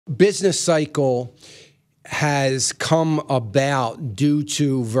business cycle has come about due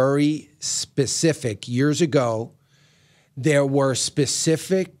to very specific, years ago, there were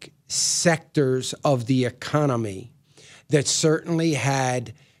specific sectors of the economy that certainly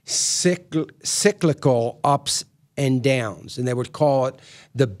had cyclical ups and downs, and they would call it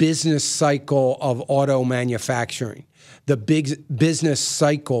the business cycle of auto manufacturing, the big business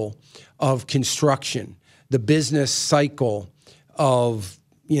cycle of construction, the business cycle of,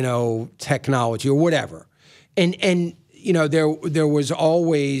 technology or whatever. And there was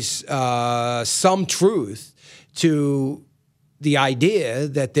always some truth to the idea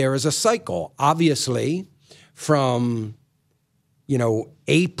that there is a cycle. Obviously, from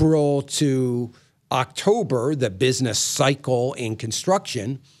April to October, the business cycle in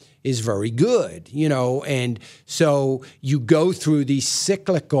construction is very good, and so you go through these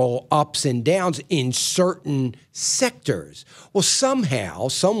cyclical ups and downs in certain sectors. Well, somehow,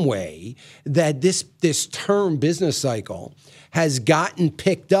 some way, that this term business cycle has gotten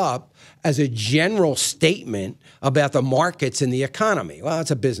picked up as a general statement about the markets and the economy. Well,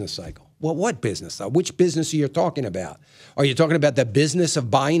 it's a business cycle. Well, what business? Which business are you talking about? Are you talking about the business of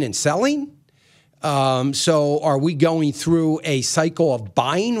buying and selling? So are we going through a cycle of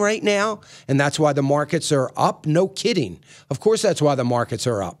buying right now, and that's why the markets are up? No kidding. Of course that's why the markets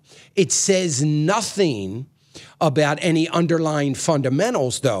are up. It says nothing about any underlying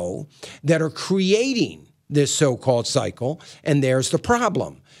fundamentals, though, that are creating this so-called cycle, and there's the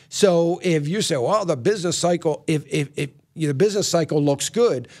problem. So if you say, well, the business cycle, if the business cycle looks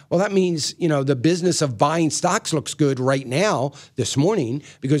good, well, that means, the business of buying stocks looks good right now, this morning,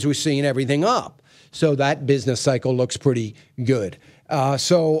 because we're seeing everything up. So that business cycle looks pretty good.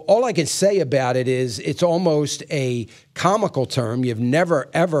 So all I can say about it is it's almost a comical term. You've never,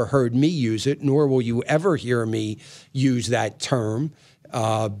 ever heard me use it, nor will you ever hear me use that term,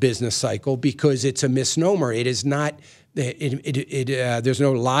 business cycle, because it's a misnomer. It is not. There's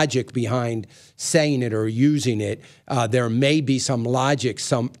no logic behind saying it or using it. There may be some logic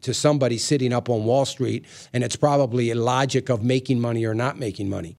to somebody sitting up on Wall Street, and it's probably a logic of making money or not making money.